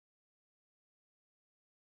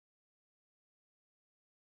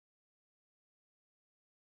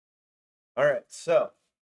All right, so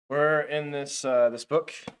we're in this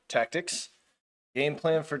book, Tactics, Game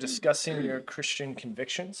Plan for Discussing Your Christian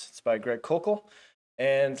Convictions. It's by Greg Kokel.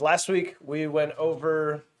 And last week we went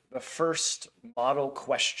over the first model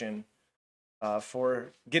question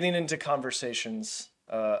for getting into conversations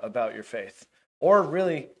about your faith, or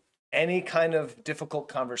really any kind of difficult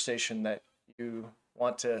conversation that you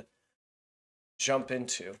want to jump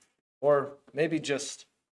into, or maybe just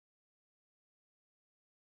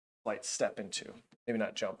like step into, maybe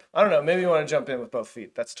not jump. I don't know. Maybe you want to jump in with both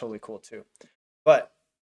feet. That's totally cool too. But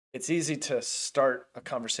it's easy to start a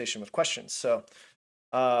conversation with questions. So,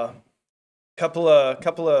 couple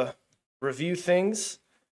of review things.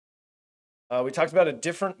 We talked about a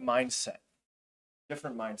different mindset.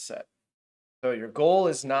 So your goal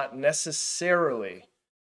is not necessarily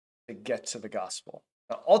to get to the gospel.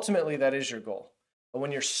 Now, ultimately, that is your goal. But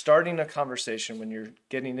when you're starting a conversation, when you're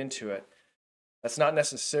getting into it, that's not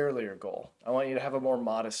necessarily your goal. I want you to have a more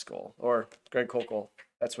modest goal. Or Greg Kokel,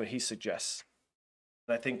 that's what he suggests.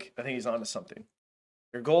 And I think he's onto something.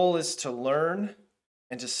 Your goal is to learn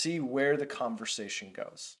and to see where the conversation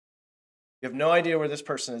goes. You have no idea where this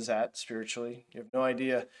person is at spiritually. You have no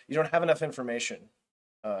idea. You don't have enough information.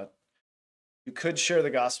 You could share the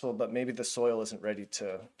gospel, but maybe the soil isn't ready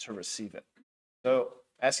to receive it. So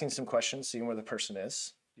asking some questions, seeing where the person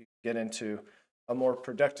is, you get into a more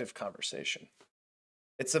productive conversation.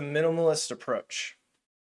 It's a minimalist approach.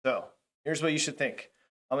 So here's what you should think.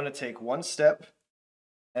 I'm going to take one step,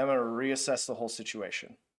 and I'm going to reassess the whole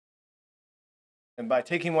situation. And by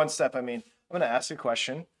taking one step, I mean I'm going to ask a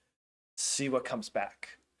question, see what comes back.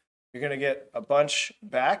 You're going to get a bunch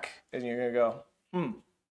back, and you're going to go,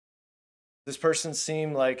 this person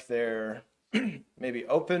seemed like they're maybe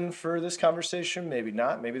open for this conversation, maybe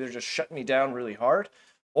not. Maybe they're just shutting me down really hard,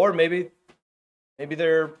 or maybe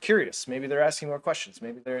they're curious. Maybe they're asking more questions.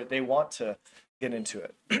 Maybe they want to get into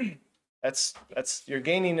it. That's you're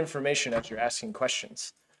gaining information as you're asking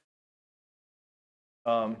questions.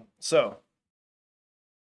 So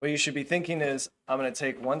what you should be thinking is, I'm going to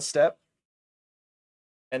take one step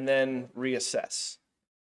and then reassess.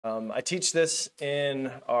 I teach this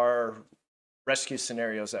in our rescue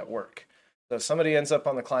scenarios at work. So if somebody ends up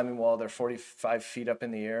on the climbing wall, they're 45 feet up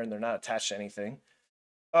in the air and they're not attached to anything.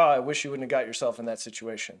 Oh, I wish you wouldn't have got yourself in that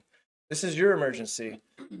situation. This is your emergency,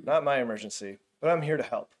 not my emergency, but I'm here to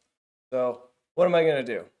help. So what am I going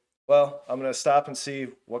to do? Well, I'm going to stop and see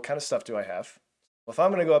what kind of stuff do I have. Well, if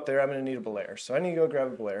I'm going to go up there, I'm going to need a belayer. So I need to go grab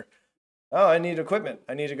a belayer. Oh, I need equipment.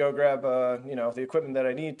 I need to go grab, the equipment that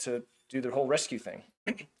I need to do the whole rescue thing.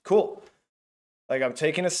 Cool. Like, I'm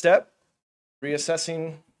taking a step,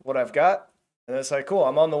 reassessing what I've got, and it's like, cool,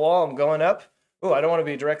 I'm on the wall, I'm going up. Oh, I don't want to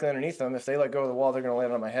be directly underneath them. If they let go of the wall, they're going to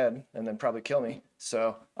land on my head and then probably kill me.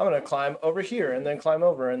 So I'm going to climb over here and then climb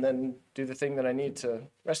over and then do the thing that I need to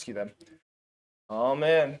rescue them. Oh,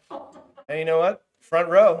 man. Hey, you know what? Front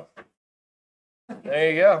row.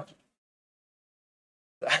 There you go.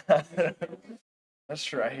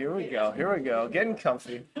 That's right. Here we go. Getting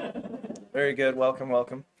comfy. Very good.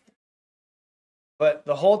 Welcome. But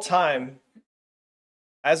the whole time,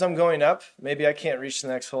 as I'm going up, maybe I can't reach the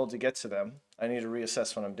next hold to get to them. I need to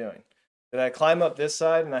reassess what I'm doing. Did I climb up this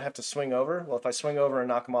side and I have to swing over? Well, if I swing over and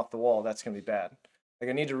knock them off the wall, that's going to be bad.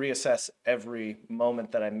 Like, I need to reassess every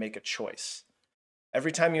moment that I make a choice.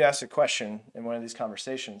 Every time you ask a question in one of these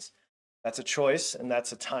conversations, that's a choice, and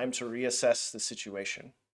that's a time to reassess the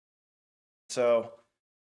situation. So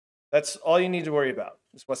that's all you need to worry about,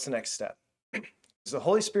 is what's the next step. Because the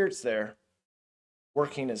Holy Spirit's there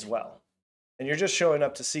working as well. And you're just showing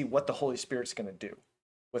up to see what the Holy Spirit's going to do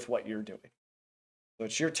with what you're doing. So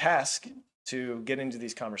it's your task to get into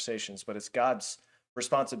these conversations, but it's God's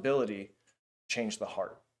responsibility to change the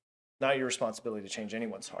heart, not your responsibility to change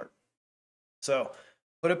anyone's heart. So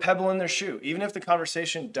put a pebble in their shoe. Even if the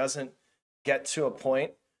conversation doesn't get to a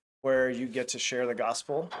point where you get to share the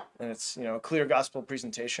gospel and it's, a clear gospel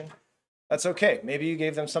presentation, that's okay. Maybe you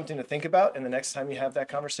gave them something to think about, and the next time you have that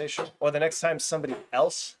conversation, or the next time somebody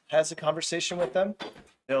else has a conversation with them,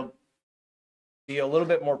 they'll be a little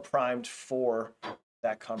bit more primed for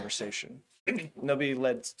that conversation. And they'll be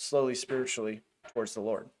led slowly spiritually towards the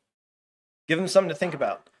Lord. Give them something to think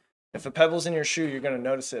about. If a pebble's in your shoe, you're going to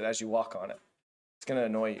notice it as you walk on it. It's going to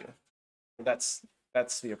annoy you. That's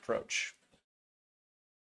the approach.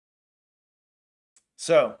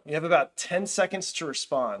 So you have about 10 seconds to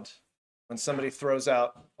respond when somebody throws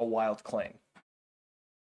out a wild claim.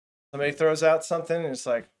 Somebody throws out something and it's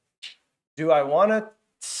like, do I want to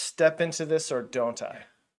step into this or don't I?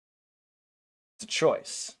 It's a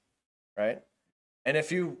choice, right? And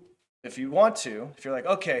if you want to, if you're like,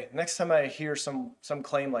 okay, next time I hear some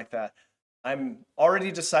claim like that, I'm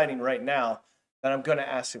already deciding right now that I'm going to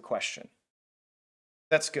ask a question.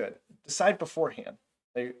 That's good. Decide beforehand.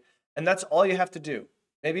 And that's all you have to do.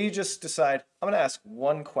 Maybe you just decide, I'm going to ask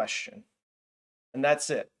one question. And that's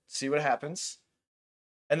it. See what happens.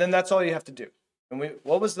 And then that's all you have to do. And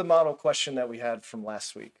what was the model question that we had from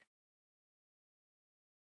last week?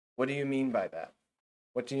 What do you mean by that?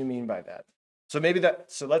 What do you mean by that?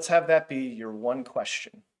 So let's have that be your one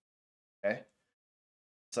question. Okay?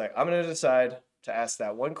 It's like, I'm going to decide to ask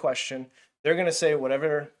that one question. They're going to say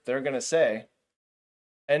whatever they're going to say.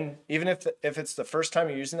 And even if it's the first time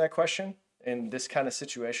you're using that question in this kind of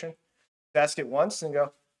situation, ask it once and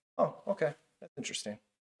go, oh, okay, that's interesting.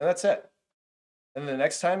 And that's it. And the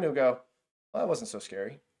next time you'll go, well, that wasn't so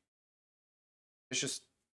scary. It's just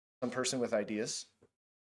some person with ideas.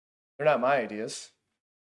 They're not my ideas.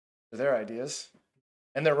 They're their ideas.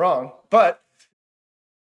 And they're wrong. But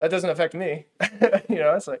that doesn't affect me.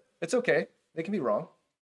 It's like, it's okay. They can be wrong.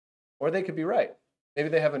 Or they could be right. Maybe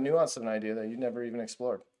they have a nuance of an idea that you never even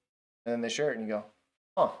explored. And then they share it and you go,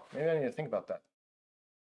 oh, maybe I need to think about that.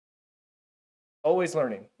 Always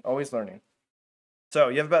learning, always learning. So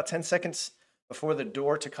you have about 10 seconds before the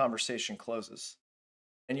door to conversation closes.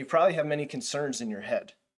 And you probably have many concerns in your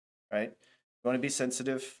head, right? You want to be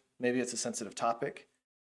sensitive. Maybe it's a sensitive topic,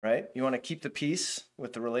 right? You want to keep the peace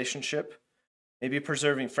with the relationship. Maybe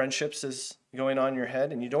preserving friendships is going on in your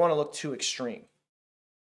head, and you don't want to look too extreme.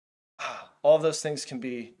 All of those things can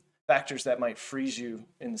be factors that might freeze you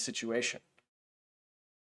in the situation.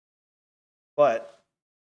 But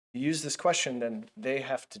you use this question, then they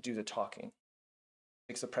have to do the talking. It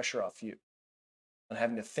takes the pressure off you on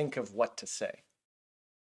having to think of what to say.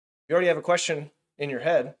 You already have a question in your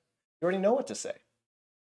head. You already know what to say.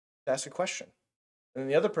 Ask a question. And then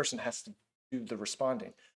the other person has to do the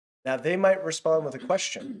responding. Now, they might respond with a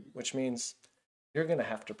question, which means you're going to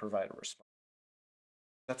have to provide a response.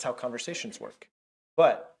 That's how conversations work.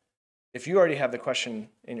 But if you already have the question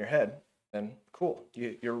in your head, then cool.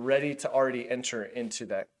 You're ready to already enter into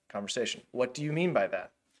that conversation. What do you mean by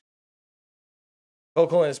that?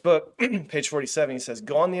 Vocal in his book, page 47, he says,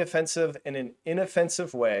 go on the offensive in an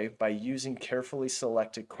inoffensive way by using carefully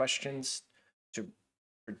selected questions to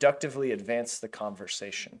productively advance the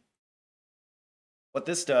conversation. What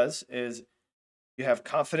this does is you have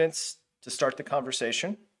confidence to start the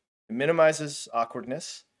conversation. It minimizes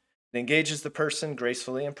awkwardness. It engages the person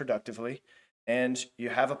gracefully and productively. And you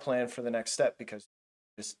have a plan for the next step because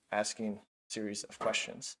you're just asking a series of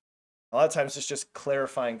questions. A lot of times it's just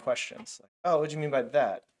clarifying questions. Like, oh, what do you mean by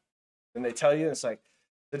that? And they tell you, it's like,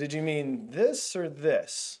 so did you mean this or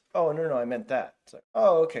this? Oh, no, I meant that. It's like,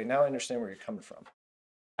 oh, okay, now I understand where you're coming from.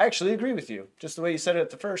 I actually agree with you. Just the way you said it at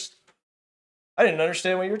the first, I didn't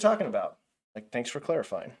understand what you were talking about. Like, thanks for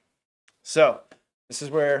clarifying. So this is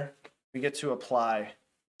where we get to apply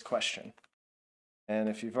this question. And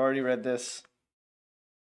if you've already read this,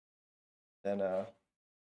 then I'll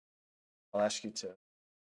ask you to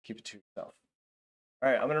keep it to yourself. All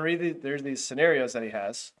right, I'm going to read there's these scenarios that he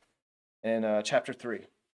has in chapter 3.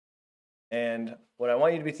 And what I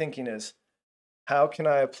want you to be thinking is, how can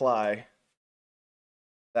I apply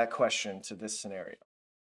that question to this scenario?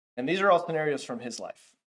 And these are all scenarios from his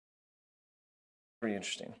life. Pretty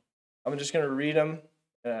interesting. I'm just going to read them.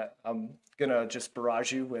 I'm going to just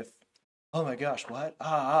barrage you with, oh my gosh, what?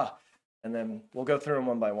 And then we'll go through them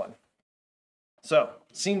one by one. So,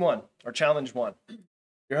 scene 1, or challenge 1.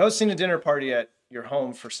 You're hosting a dinner party at your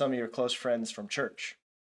home for some of your close friends from church.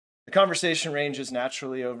 The conversation ranges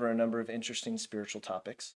naturally over a number of interesting spiritual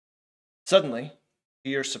topics. Suddenly, to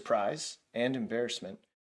your surprise and embarrassment,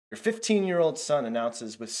 your 15-year-old son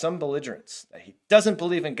announces with some belligerence that he doesn't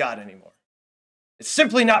believe in God anymore. It's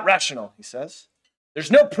simply not rational, he says.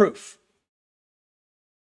 There's no proof.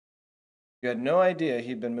 You had no idea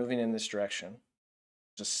he'd been moving in this direction.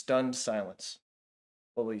 There's a stunned silence.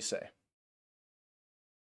 What will you say?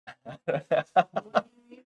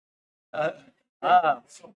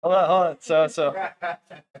 Hold on. So,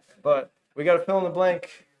 but we got to fill in the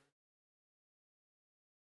blank.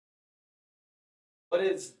 What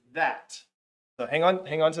is that? So hang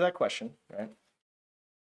on to that question, right?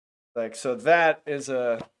 Like, so that is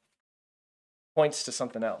points to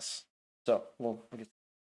something else. So we'll get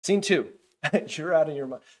scene 2. You're out of your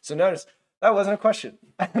mind. So notice that wasn't a question.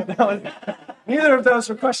 Neither of those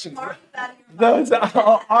were questions. Those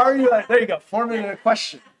are you? There you go. Forming a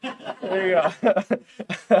question. There you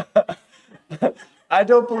go. I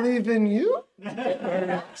don't believe in you.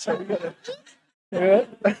 So we gotta,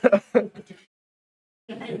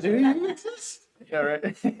 do you exist? Yeah,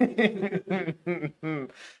 right.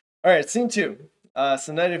 All right, scene 2. It's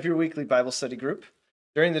the night of your weekly Bible study group.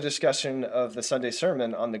 During the discussion of the Sunday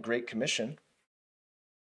sermon on the Great Commission,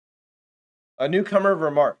 a newcomer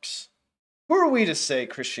remarks, "Who are we to say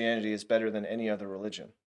Christianity is better than any other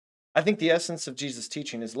religion? I think the essence of Jesus'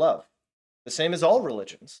 teaching is love, the same as all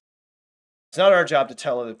religions. It's not our job to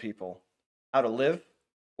tell other people how to live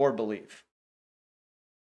or believe."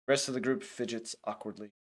 The rest of the group fidgets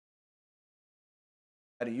awkwardly.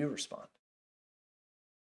 How do you respond?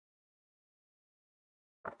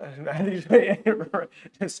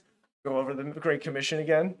 Just go over the Great Commission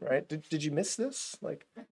again, right? Did you miss this? Like,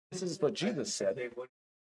 this is what Jesus said. What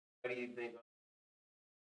do you think?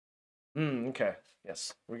 Okay.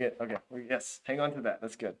 Yes. Yes. Hang on to that.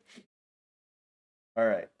 That's good. All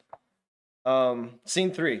right.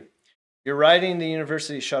 Scene 3. You're riding the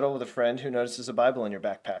university shuttle with a friend who notices a Bible in your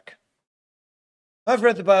backpack. "I've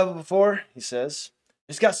read the Bible before," he says.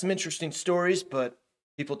 "It's got some interesting stories, but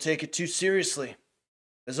people take it too seriously.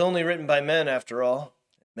 It's only written by men, after all.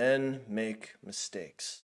 Men make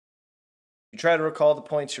mistakes." You try to recall the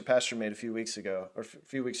points your pastor made a few weeks ago, or a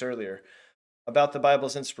few weeks earlier, about the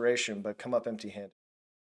Bible's inspiration, but come up empty-handed.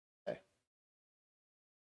 Okay.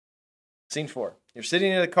 Scene 4. You're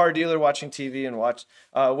sitting at a car dealer watching TV and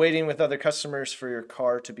waiting with other customers for your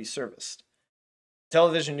car to be serviced. A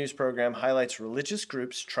television news program highlights religious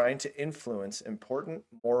groups trying to influence important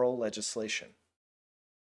moral legislation.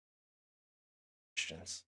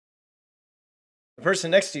 Christians. The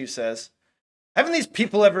person next to you says, "Haven't these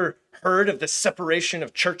people ever heard of the separation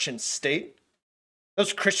of church and state?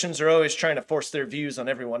 Those Christians are always trying to force their views on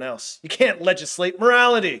everyone else. You can't legislate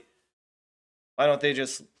morality. Why don't they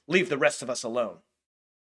just leave the rest of us alone?"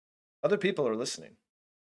 Other people are listening.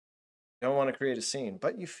 You don't want to create a scene,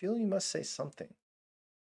 but you feel you must say something.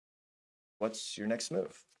 What's your next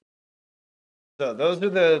move? So those are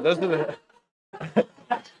the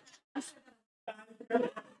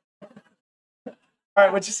All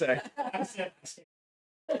right, what'd you say?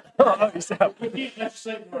 Oh, you said. We can't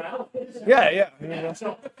legislate morality. Yeah.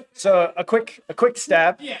 So a quick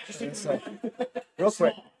stab. Yeah, just real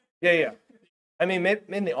quick. Yeah. I mean, maybe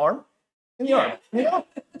in the arm. In the arm. You know,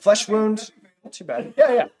 flesh wound. Not too bad.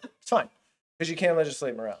 Yeah. It's fine because you can't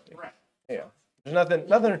legislate morality. Right. Yeah. There's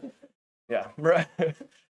nothing. Yeah.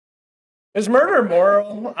 Is murder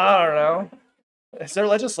moral? I don't know. Is there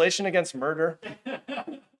legislation against murder?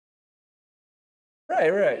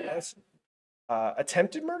 Right. That's,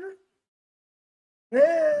 attempted murder?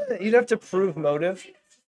 You'd have to prove motive.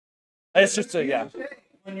 It's just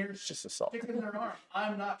When you're it's just assault. sticking their arm,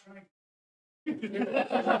 I'm not trying.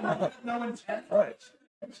 No intent. Right.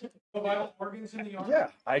 The vital organs in the arm.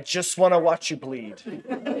 Yeah. I just want to watch you bleed.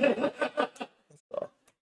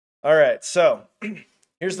 All right. So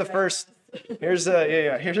here's the first. Here's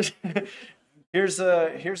a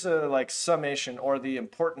like summation or the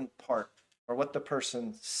important part or what the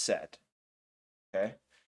person said. Okay.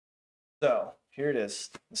 So here it is.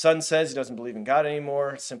 The son says he doesn't believe in God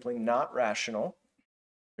anymore. It's simply not rational.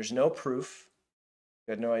 There's no proof.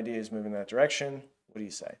 You had no idea he's moving that direction. What do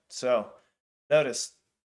you say? So notice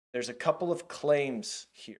there's a couple of claims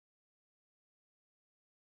here.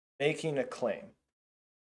 Making a claim.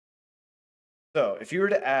 So if you were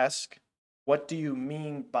to ask, what do you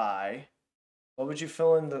mean by, what would you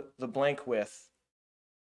fill in the blank with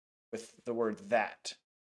the word that?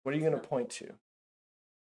 What are you going to point to?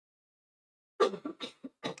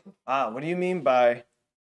 What do you mean by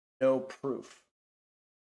no proof?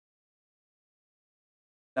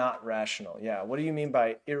 Not rational. Yeah, what do you mean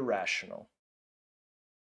by irrational?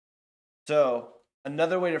 So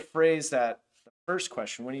another way to phrase that, the first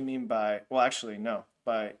question, what do you mean by, well, actually, no,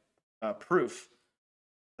 by proof.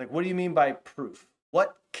 Like, what do you mean by proof?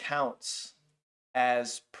 What counts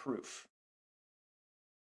as proof?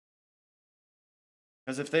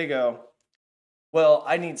 Because if they go, well,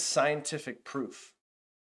 I need scientific proof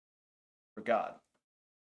for God,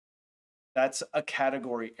 that's a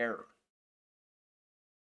category error.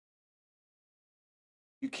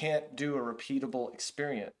 You can't do a repeatable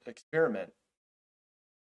experiment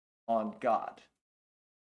on God.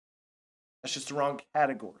 That's just the wrong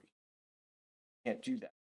category. You can't do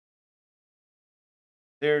that.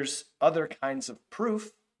 There's other kinds of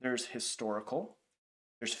proof. There's historical.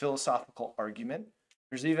 There's philosophical argument.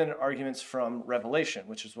 There's even arguments from Revelation,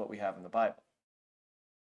 which is what we have in the Bible.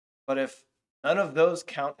 But if none of those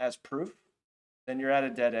count as proof, then you're at a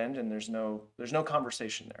dead end and there's no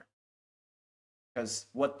conversation there. Because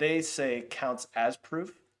what they say counts as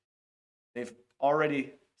proof, they've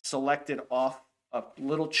already selected off a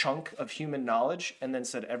little chunk of human knowledge and then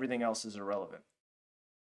said everything else is irrelevant.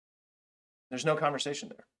 There's no conversation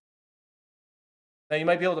there. Now you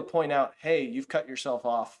might be able to point out, hey, you've cut yourself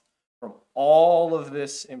off from all of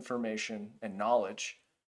this information and knowledge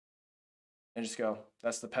and just go,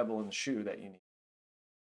 that's the pebble in the shoe that you need.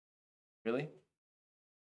 Really?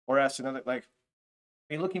 Or ask another, like,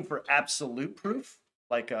 are you looking for absolute proof?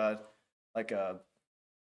 Like like a,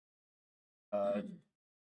 uh,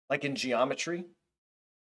 like in geometry,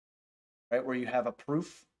 right? Where you have a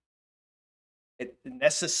proof. It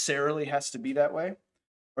necessarily has to be that way.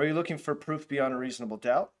 Or are you looking for proof beyond a reasonable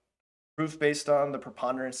doubt? Proof based on the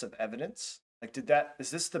preponderance of evidence? Like,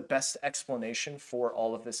 is this the best explanation for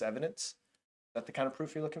all of this evidence? Is that the kind of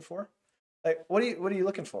proof you're looking for? Like, what are you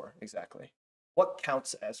looking for exactly? What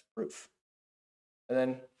counts as proof? And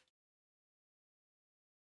then,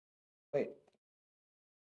 wait.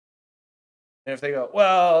 And if they go,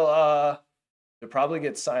 well, they'll probably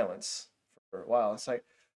get silence for a while. It's like,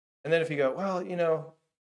 and then if you go, well,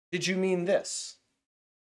 did you mean this?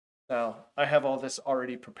 Now, I have all this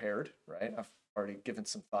already prepared, right? I've already given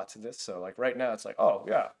some thought to this. So, like, right now, it's like, oh,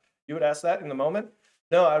 yeah, you would ask that in the moment?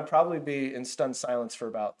 No, I would probably be in stunned silence for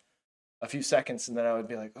about a few seconds. And then I would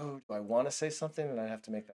be like, oh, do I want to say something? And I'd have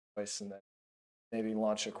to make that choice and then maybe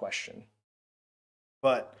launch a question.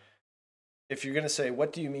 But if you're going to say,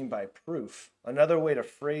 what do you mean by proof? Another way to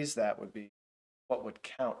phrase that would be, what would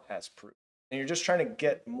count as proof? And you're just trying to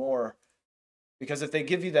get more, because if they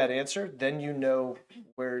give you that answer, then you know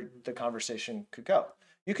where the conversation could go.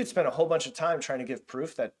 You could spend a whole bunch of time trying to give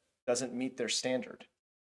proof that doesn't meet their standard,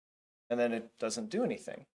 and then it doesn't do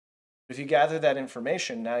anything. If you gather that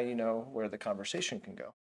information, now you know where the conversation can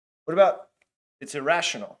go. What about it's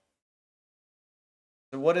irrational?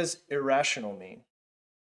 So what does irrational mean?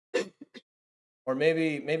 Or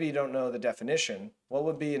maybe you don't know the definition. What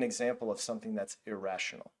would be an example of something that's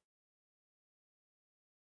irrational?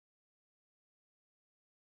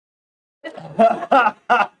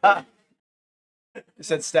 You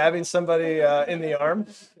said stabbing somebody in the arm,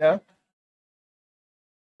 yeah,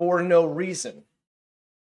 for no reason.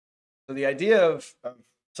 So the idea of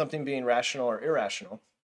something being rational or irrational,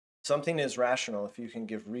 something is rational if you can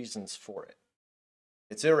give reasons for it.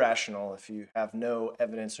 It's irrational if you have no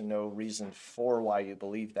evidence or no reason for why you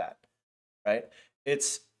believe that, right?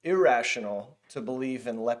 It's irrational to believe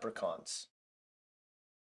in leprechauns.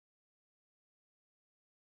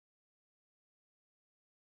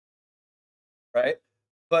 Right?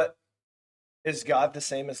 But is God the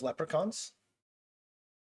same as leprechauns?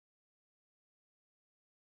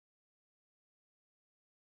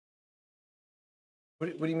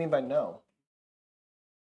 What do you mean by no?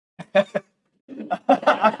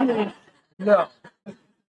 I mean, no.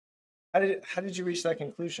 How did you reach that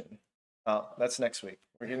conclusion? Oh, that's next week.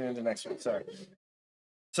 We're getting into next week. Sorry.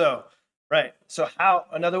 So, right. So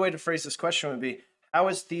another way to phrase this question would be, how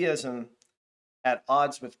is theism at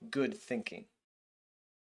odds with good thinking?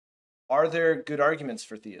 Are there good arguments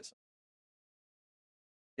for theism?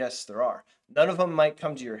 Yes, there are. None of them might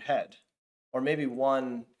come to your head, or maybe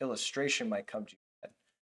one illustration might come to your head.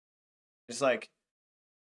 It's like,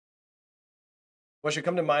 what should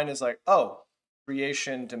come to mind is like, oh,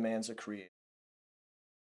 creation demands a creator.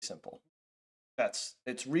 Simple.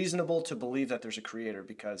 It's reasonable to believe that there's a creator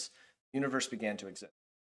because the universe began to exist.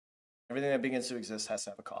 Everything that begins to exist has to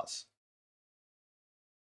have a cause.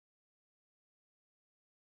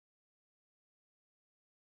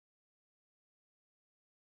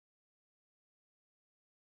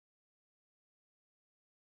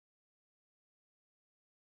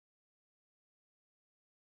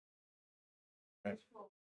 Right?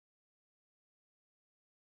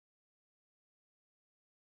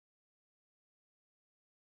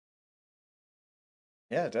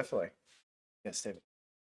 Yeah, definitely. Yes, David.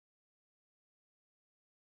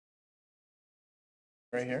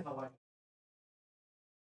 Right here.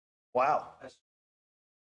 Wow.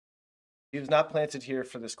 He was not planted here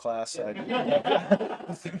for this class.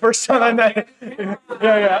 It's the first time I met him.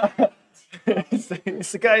 Yeah, yeah. He's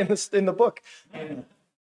the guy in the book.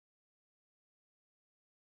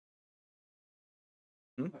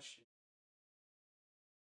 Hmm?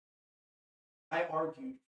 I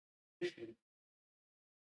argued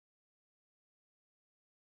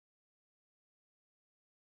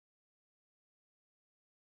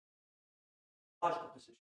logical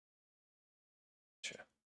position. Sure.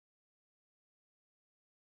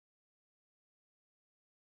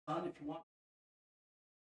 If you want.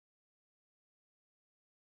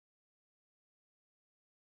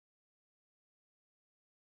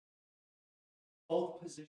 Both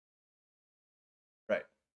positions. Right.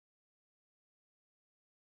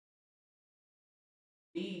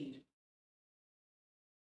 Need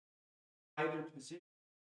either position.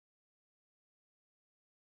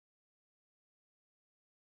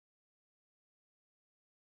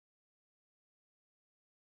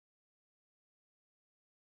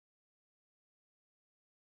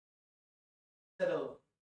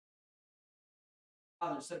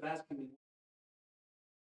 instead of asking me,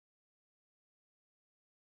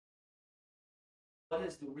 what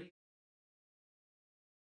is the reason?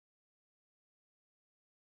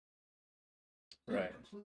 Right.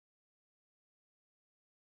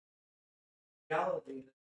 Reality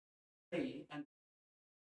that me and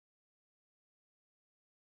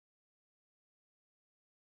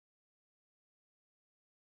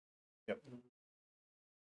Yep.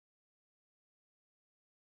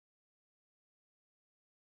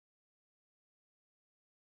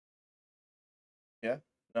 Yeah.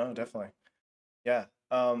 No, definitely. Yeah.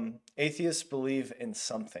 Atheists believe in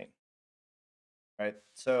something, right?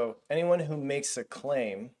 So anyone who makes a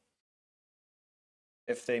claim,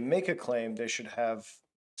 if they make a claim, they should have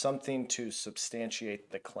something to substantiate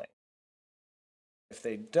the claim. If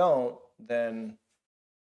they don't, then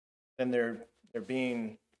they're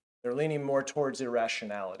leaning more towards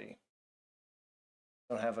irrationality.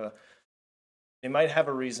 Don't have a They might have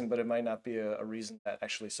a reason, but it might not be a reason that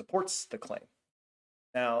actually supports the claim.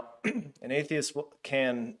 Now, an atheist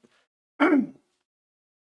can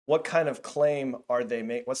what kind of claim are they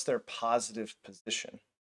make? What's their positive position?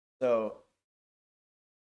 So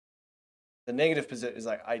the negative position is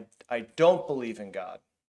like I don't believe in God,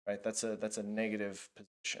 right? That's a negative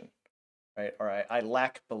position, right? Or I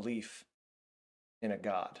lack belief in a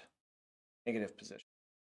God, negative position.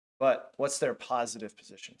 But what's their positive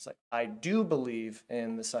position? It's like I do believe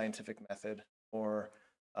in the scientific method or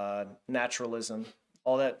naturalism,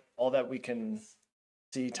 all that we can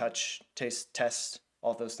see, touch, taste, test,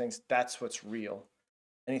 all those things. That's what's real.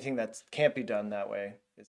 Anything that can't be done that way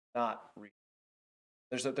is not real.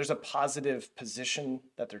 There's a positive position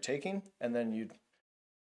that they're taking, and then you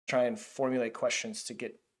try and formulate questions to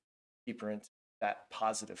get deeper into that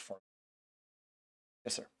positive form.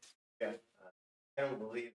 Yes, sir. Yeah, I don't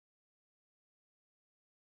believe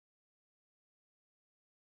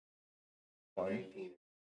quarantine.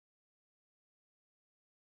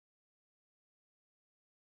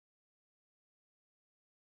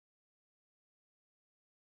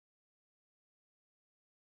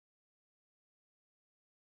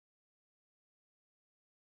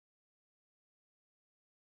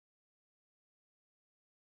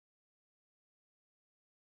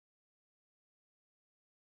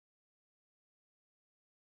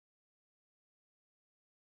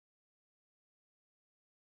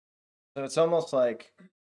 So it's almost like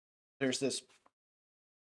there's this.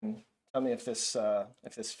 Tell me if this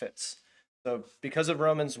fits. So because of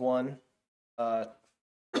Romans 1,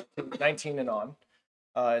 19 and on,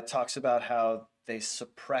 it talks about how they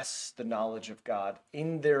suppress the knowledge of God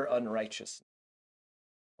in their unrighteousness.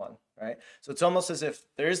 One, right? So it's almost as if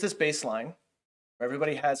there is this baseline where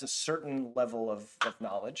everybody has a certain level of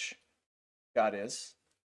knowledge, God is,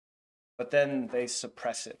 but then they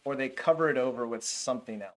suppress it or they cover it over with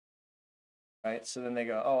something else, right? So then they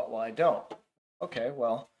go, oh, well, I don't. Okay,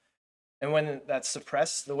 well, and when that's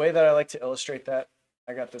suppressed, the way that I like to illustrate that,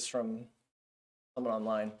 I got this from someone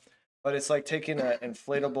online, but it's like taking an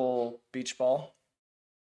inflatable beach ball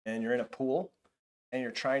and you're in a pool and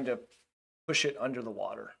you're trying to push it under the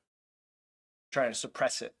water, trying to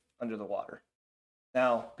suppress it under the water.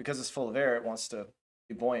 Now, because it's full of air, it wants to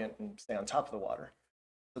be buoyant and stay on top of the water.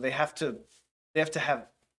 So they have to have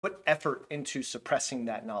put effort into suppressing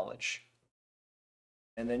that knowledge.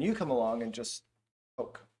 And then you come along and just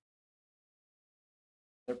poke.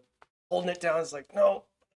 They're holding it down. It's like, no,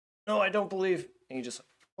 I don't believe. And you just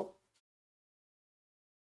poke.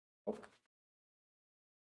 Poke.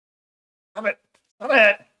 Stop it. Stop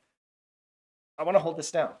it. I want to hold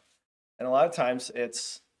this down. And a lot of times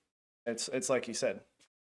it's like you said.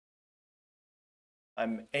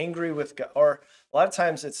 I'm angry with God, or a lot of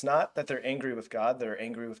times it's not that they're angry with God, they're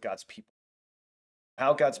angry with God's people,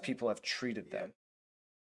 how God's people have treated them.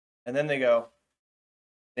 And then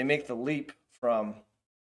they make the leap from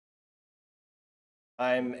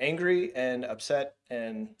I'm angry and upset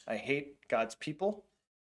and I hate God's people,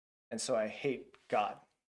 and so I hate God.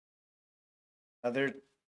 Now there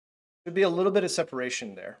should be a little bit of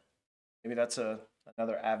separation there. Maybe that's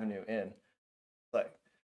another avenue in. Like,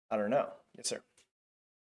 I don't know. Yes, sir.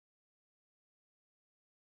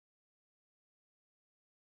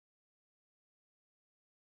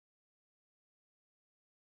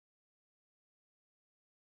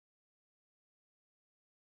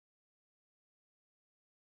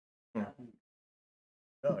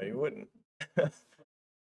 No, you wouldn't.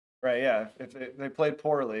 Right, yeah. If they played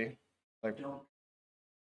poorly, like, don't.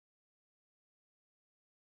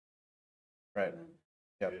 right.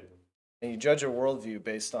 Yep. And you judge a worldview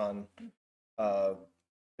based on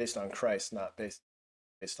Christ, not based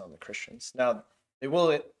based on the Christians. Now,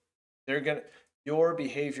 your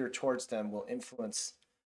behavior towards them will influence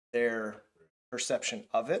their perception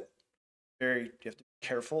of it. You have to be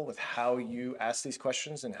careful with how you ask these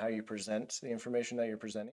questions and how you present the information that you're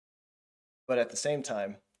presenting. But at the same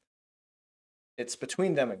time, it's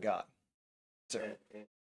between them and God. So,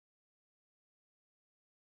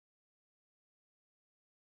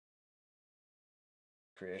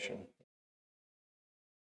 creation.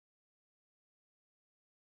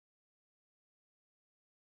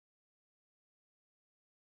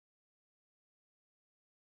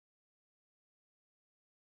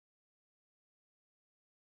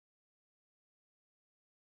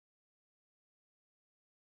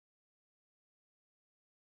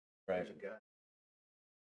 Right. There's a God.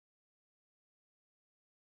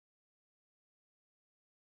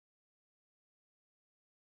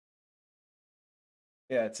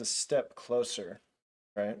 Yeah, it's a step closer,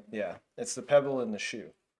 right? Yeah, it's the pebble in the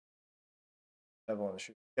shoe. Pebble in the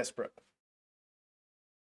shoe. Yes, Brooke.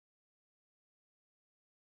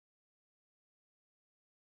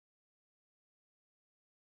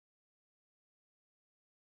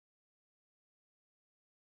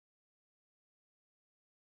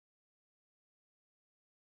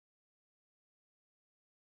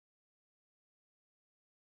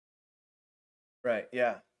 Right.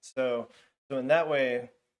 Yeah. So in that way,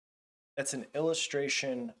 that's an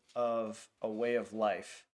illustration of a way of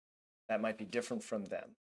life that might be different from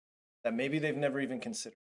them, that maybe they've never even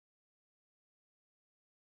considered.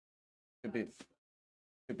 Could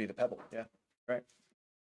be the pebble. Yeah. Right.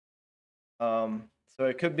 So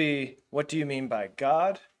it could be, what do you mean by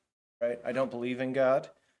God? Right? I don't believe in God.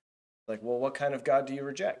 Like, well, what kind of God do you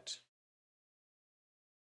reject?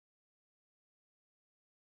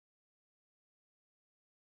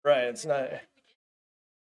 Right. It's not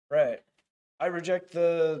right. I reject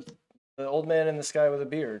the old man in the sky with a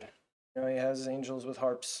beard. You know, he has angels with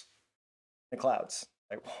harps in the clouds.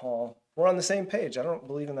 Like, well, we're on the same page. I don't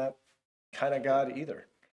believe in that kind of God either.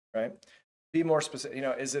 Right? Be more specific. You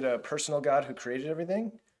know, is it a personal God who created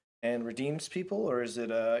everything and redeems people, or is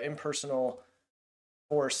it a impersonal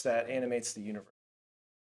force that animates the universe?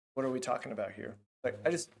 What are we talking about here? Like,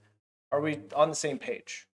 are we on the same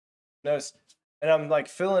page? Notice, and I'm like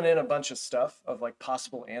filling in a bunch of stuff of like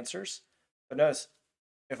possible answers. But notice,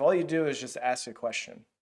 if all you do is just ask a question,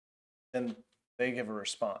 then they give a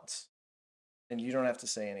response, and you don't have to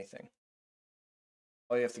say anything.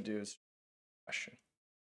 All you have to do is question,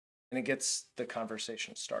 and it gets the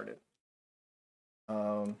conversation started.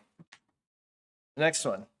 Next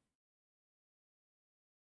one.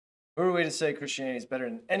 Who are we to say Christianity is better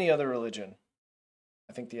than any other religion?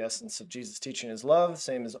 I think the essence of Jesus' teaching is love,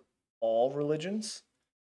 same as all religions.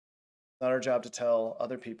 It's not our job to tell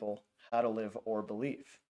other people how to live or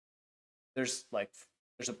believe. There's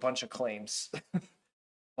a bunch of claims.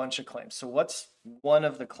 Bunch of claims. So what's one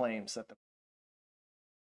of the claims that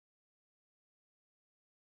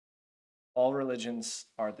all religions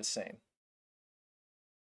are the same?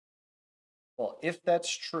 Well, if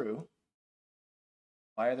that's true,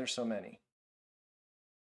 why are there so many?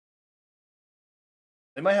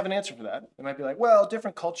 They might have an answer for that. They might be like, well,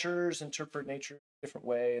 different cultures interpret nature a different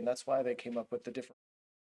way, and that's why they came up with the different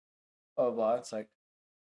blah blah blah. It's like,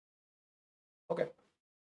 okay.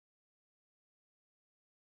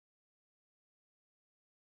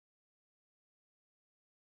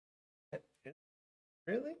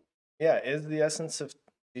 Really? Yeah, is the essence of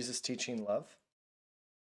Jesus teaching love?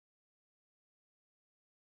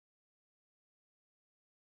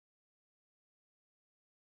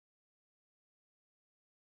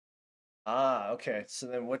 Ah, okay. So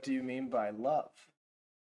then what do you mean by love?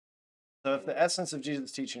 So if the essence of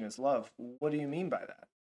Jesus' teaching is love, what do you mean by that?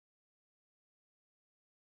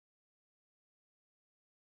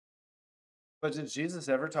 But did Jesus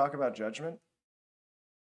ever talk about judgment?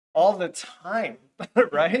 All the time,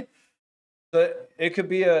 right? But it could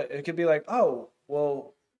be like, oh,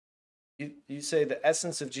 well, you say the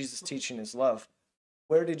essence of Jesus' teaching is love.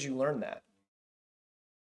 Where did you learn that?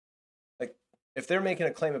 Like, if they're making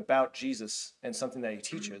a claim about Jesus and something that he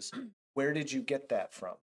teaches, where did you get that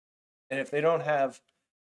from? And if they don't have,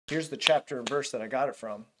 here's the chapter and verse that I got it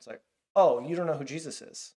from, it's like, oh, you don't know who Jesus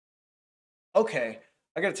is. Okay,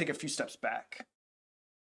 I got to take a few steps back,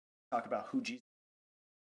 talk about who Jesus is.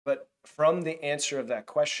 But from the answer of that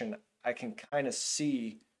question, I can kind of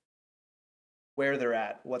see where they're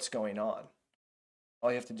at, what's going on. All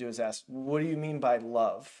you have to do is ask, what do you mean by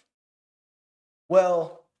love?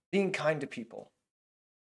 Well, being kind to people.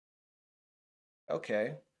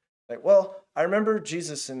 Okay. Like, well, I remember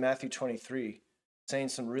Jesus in Matthew 23 saying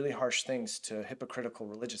some really harsh things to hypocritical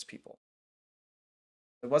religious people.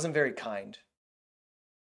 It wasn't very kind.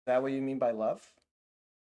 Is that what you mean by love?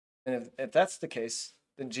 And if that's the case,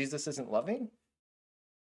 then Jesus isn't loving?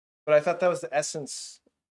 But I thought that was the essence.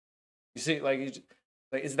 You see, like,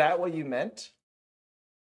 is that what you meant?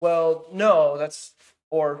 Well, no,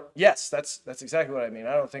 or yes, that's exactly what I mean.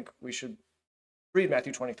 I don't think we should read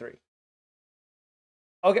Matthew 23.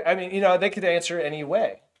 Okay, I mean, they could answer it any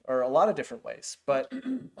way or a lot of different ways, but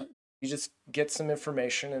you just get some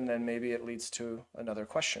information and then maybe it leads to another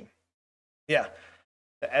question. Yeah,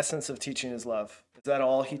 the essence of teaching is love. Is that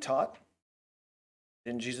all he taught?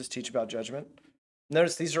 Didn't Jesus teach about judgment?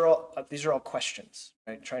 Notice these are all questions,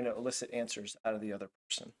 right? Trying to elicit answers out of the other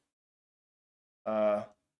person.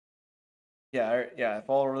 Yeah. If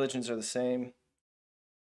all religions are the same,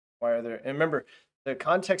 why are there? And remember, the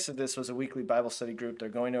context of this was a weekly Bible study group. They're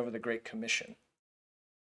going over the Great Commission.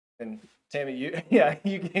 And Tammy,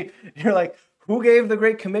 you're like, who gave the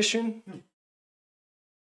Great Commission?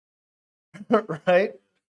 Right?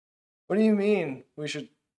 What do you mean we should?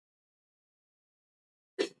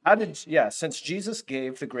 Since Jesus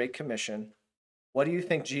gave the Great Commission, what do you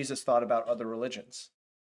think Jesus thought about other religions?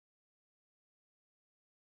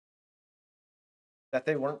 That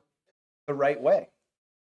they weren't the right way.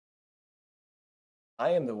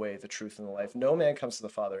 I am the way, the truth, and the life. No man comes to the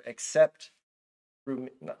Father except through me,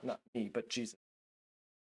 not me, but Jesus.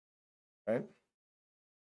 Right?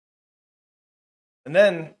 And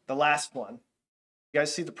then the last one. You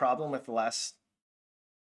guys see the problem with the last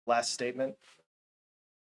statement?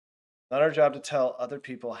 Not our job to tell other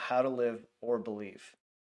people how to live or believe.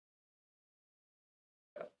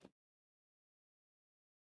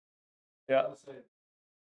 Yeah.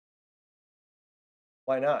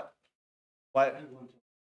 Why not? Why?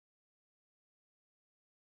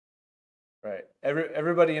 Right.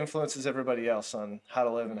 Everybody influences everybody else on how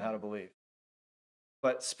to live and how to believe.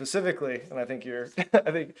 But specifically, and I think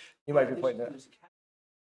I think you might be pointing at.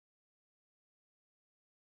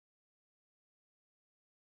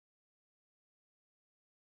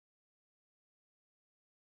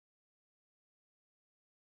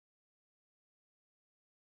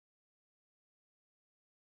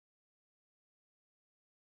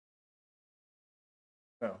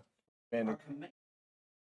 No. Our commit-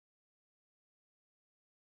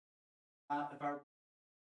 if our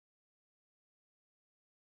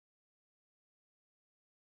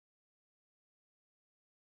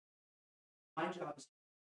my job is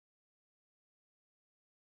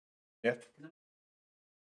Yeah.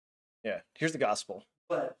 Yeah. Here's the gospel.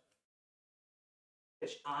 but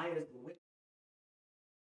which I as the witness,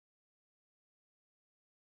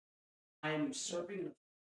 I am usurping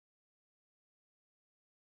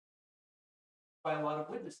by a lot of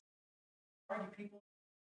witnesses. Argue people,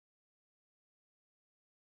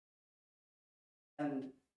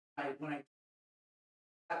 and when I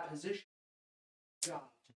that position, job,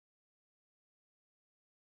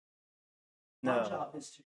 my No. job is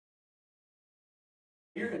to.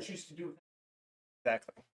 You're going to choose to do it.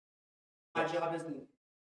 Exactly. My job isn't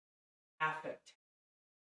affect,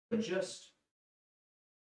 but just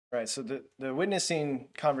Right. So the witnessing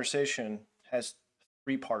conversation has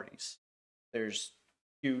three parties. There's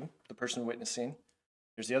you, the person witnessing.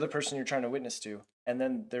 There's the other person you're trying to witness to, and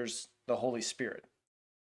then there's the Holy Spirit.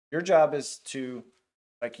 Your job is to,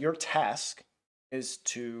 your task is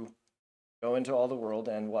to go into all the world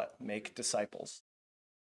and what? Make disciples.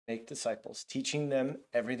 Make disciples, teaching them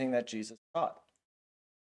everything that Jesus taught.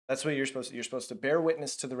 That's what you're supposed to. You're supposed to bear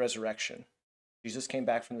witness to the resurrection. Jesus came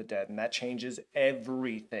back from the dead, and that changes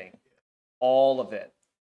everything. All of it.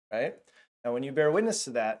 Right? Now, when you bear witness to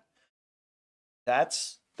that,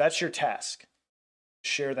 that's your task.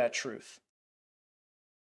 Share that truth.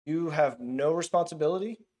 You have no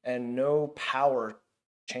responsibility and no power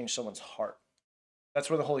to change someone's heart. That's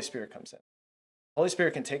where the Holy Spirit comes in. The Holy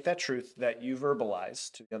Spirit can take that truth that you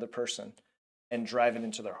verbalize to the other person and drive it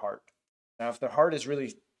into their heart. Now, if their heart is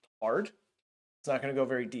really hard, it's not going to go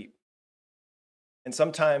very deep. And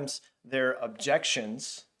sometimes their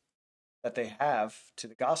objections that they have to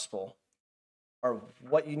the gospel are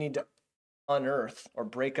what you need to unearth or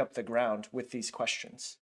break up the ground with these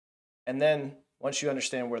questions. And then once you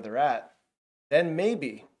understand where they're at, then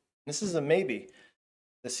maybe, this is a maybe,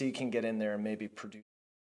 the seed can get in there and maybe produce.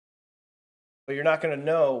 But you're not going to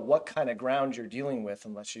know what kind of ground you're dealing with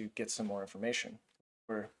unless you get some more information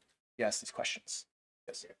or you ask these questions.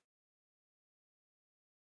 Yes.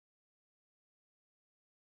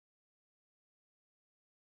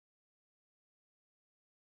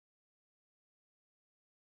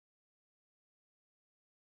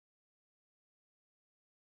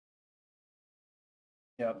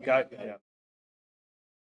 Yeah. Okay.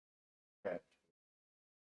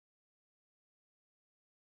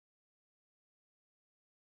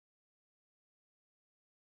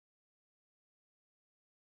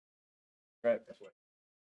 Right. That's what.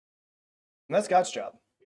 And that's God's job.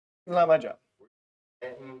 It's not my job.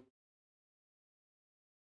 And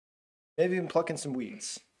Maybe even plucking some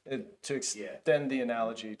weeds to Yeah. extend the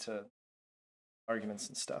analogy to arguments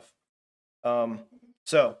and stuff.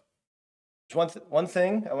 So, there's one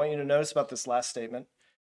thing I want you to notice about this last statement.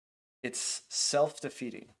 It's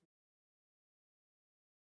self-defeating.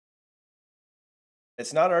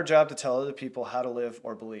 It's not our job to tell other people how to live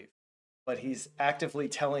or believe, but he's actively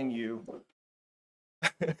telling you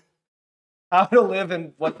how to live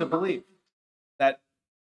and what to believe. That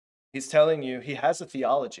he's telling you he has a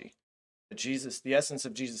theology. The essence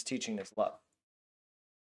of Jesus' teaching is love.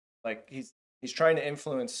 Like he's trying to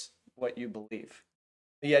influence what you believe.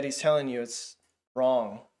 But yet he's telling you it's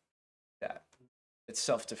wrong. That it's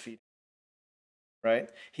self-defeating. Right?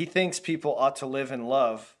 He thinks people ought to live in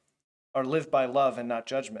love or live by love and not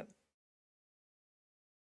judgment.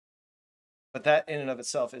 But that in and of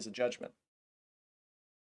itself is a judgment.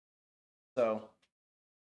 So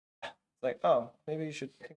it's like, oh, maybe you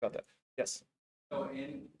should think about that. Yes. So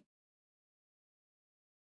in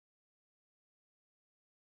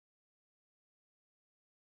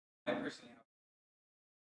I personally have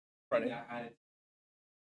Right. that attitude.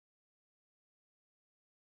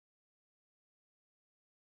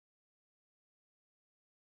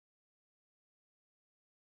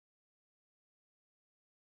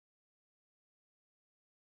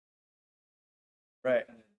 Right.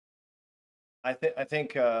 I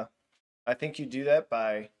think you do that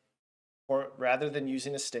by, or rather than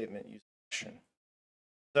using a statement, use a question.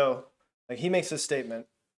 So, like he makes a statement,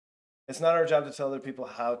 it's not our job to tell other people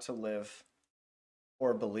how to live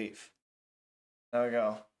or believe. Now we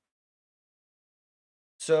go.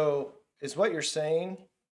 So, is what you're saying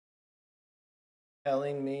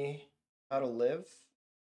telling me how to live?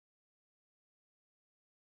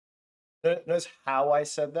 Notice how I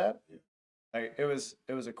said that? Like it was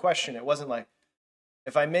a question. It wasn't like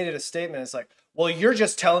if I made it a statement, it's like, well, you're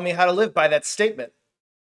just telling me how to live by that statement.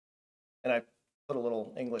 And I put a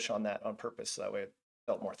little English on that on purpose so that way it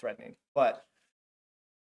felt more threatening. But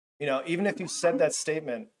even if you said that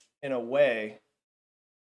statement in a way,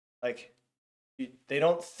 like they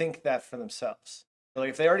don't think that for themselves. Like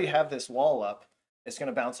if they already have this wall up, it's going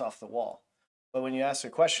to bounce off the wall. But when you ask a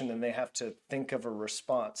question, then they have to think of a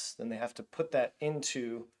response. Then they have to put that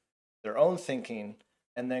into their own thinking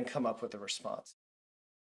and then come up with a response.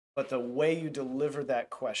 But the way you deliver that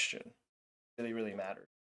question really, really matters.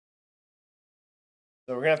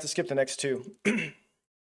 So we're gonna have to skip the next two.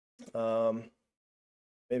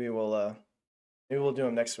 Maybe we'll do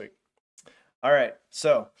them next week. All right.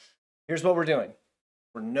 So here's what we're doing.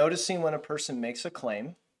 We're noticing when a person makes a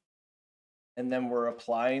claim, and then we're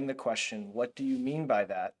applying the question, what do you mean by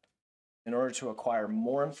that, in order to acquire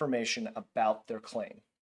more information about their claim.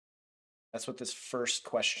 That's what this first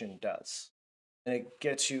question does. And it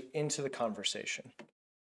gets you into the conversation.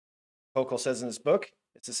 Hochul says in his book,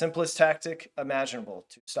 it's the simplest tactic imaginable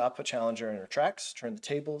to stop a challenger in her tracks, turn the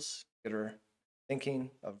tables, get her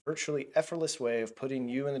thinking, a virtually effortless way of putting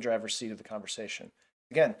you in the driver's seat of the conversation.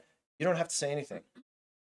 Again, you don't have to say anything.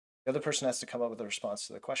 The other person has to come up with a response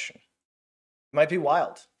to the question. It might be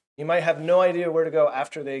wild. You might have no idea where to go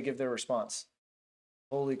after they give their response.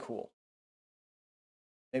 Totally cool.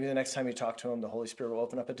 Maybe the next time you talk to them, the Holy Spirit will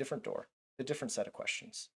open up a different door, a different set of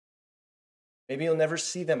questions. Maybe you'll never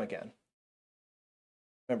see them again.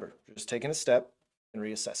 Remember, you're just taking a step and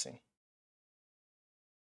reassessing.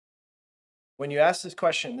 When you ask this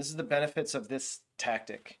question, this is the benefits of this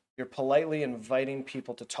tactic. You're politely inviting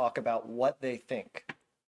people to talk about what they think.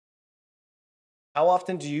 How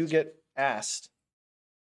often do you get asked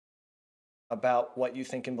about what you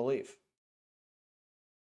think and believe?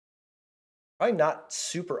 Probably not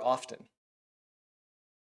super often.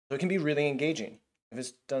 So it can be really engaging if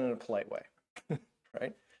it's done in a polite way,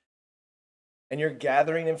 right? And you're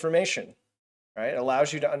gathering information, right? It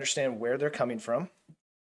allows you to understand where they're coming from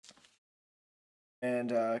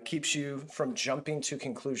and keeps you from jumping to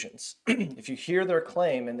conclusions. If you hear their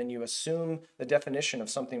claim and then you assume the definition of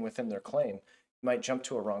something within their claim, you might jump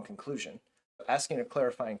to a wrong conclusion. But asking a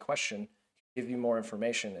clarifying question can give you more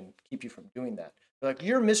information and keep you from doing that. They're like,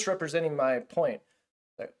 you're misrepresenting my point.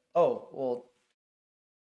 Like, oh, well,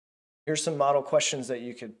 here's some model questions that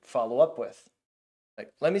you could follow up with.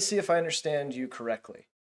 Like, let me see if I understand you correctly.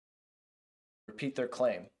 Repeat their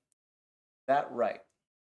claim. That right?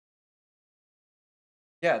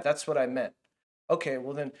 Yeah, that's what I meant. Okay,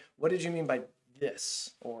 well then, what did you mean by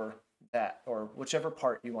this or that or whichever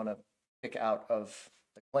part you want to pick out of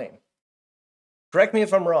the claim? Correct me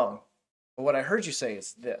if I'm wrong, but what I heard you say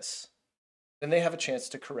is this. Then they have a chance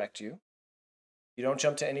to correct you. You don't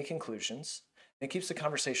jump to any conclusions. It keeps the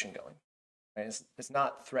conversation going. Right? It's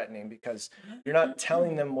not threatening because you're not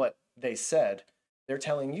telling them what they said. They're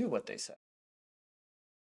telling you what they said.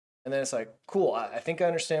 And then it's like, cool, I think I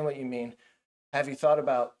understand what you mean. Have you thought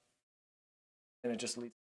about, and it just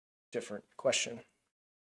leads to a different question. It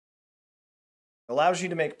allows you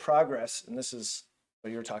to make progress, and this is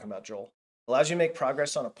what you were talking about, Joel. It allows you to make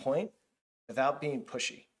progress on a point without being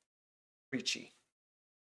pushy, preachy.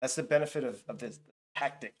 That's the benefit of this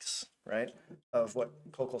tactics, right? Of what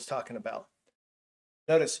Kokel's talking about.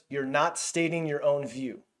 Notice, you're not stating your own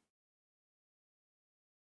view.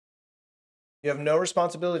 You have no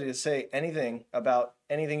responsibility to say anything about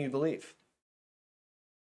anything you believe.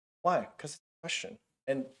 Why? Because it's a question.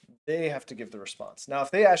 And they have to give the response. Now,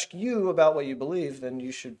 if they ask you about what you believe, then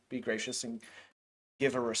you should be gracious and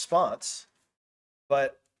give a response.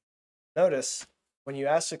 But notice, when you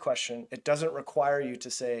ask a question, it doesn't require you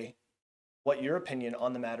to say what your opinion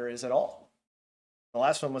on the matter is at all. The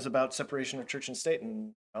last one was about separation of church and state.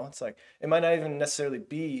 And it's like, it might not even necessarily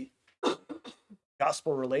be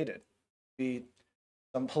gospel related. Be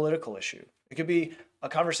some political issue. It could be a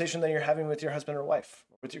conversation that you're having with your husband or wife,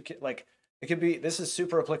 with your kid. Like, it could be, this is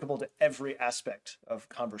super applicable to every aspect of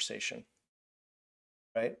conversation,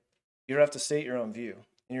 right? You don't have to state your own view.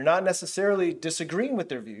 And you're not necessarily disagreeing with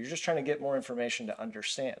their view. You're just trying to get more information to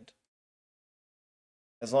understand.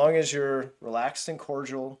 As long as you're relaxed and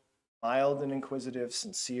cordial, mild and inquisitive,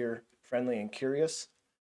 sincere, friendly and curious,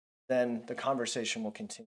 then the conversation will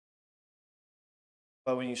continue.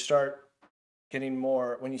 But when you start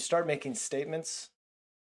when you start making statements,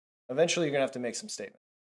 eventually you're gonna have to make some statements.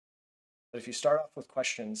 But if you start off with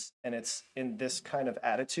questions and it's in this kind of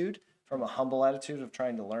attitude, from a humble attitude of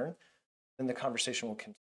trying to learn, then the conversation will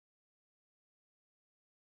continue.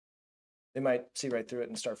 They might see right through it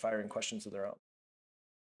and start firing questions of their own.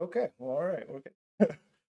 Okay, well, all right,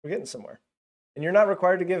 we're getting somewhere. And you're not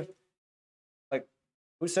required to give, like,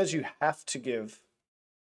 who says you have to give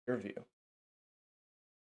your view?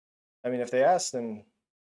 I mean, if they ask, then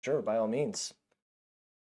sure, by all means.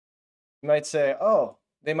 You might say,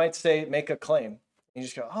 they might say, make a claim. And you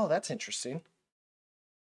just go, oh, that's interesting.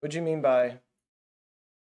 What do you mean by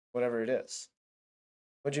whatever it is?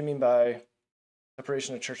 What do you mean by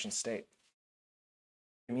separation of church and state?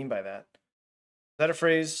 What do you mean by that? Is that a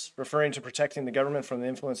phrase referring to protecting the government from the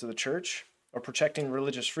influence of the church, or protecting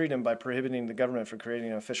religious freedom by prohibiting the government from creating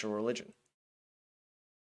an official religion?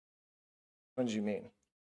 What did you mean?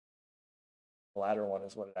 The latter one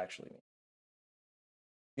is what it actually means.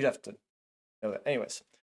 You'd have to know that. Anyways,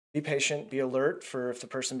 be patient, be alert for if the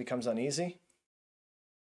person becomes uneasy.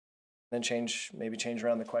 Then maybe change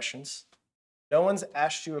around the questions. No one's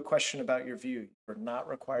asked you a question about your view. You're not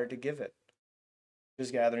required to give it.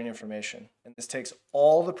 Just gathering information. And this takes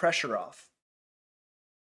all the pressure off.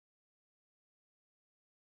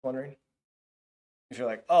 Wondering? If you're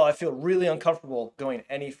like, I feel really uncomfortable going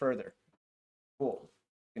any further. Cool.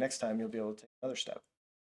 Next time you'll be able to take another step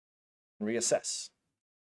and reassess.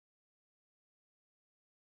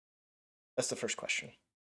 That's the first question.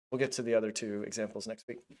 We'll get to the other two examples next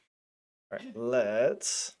week. All right,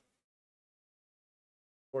 let's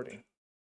recording.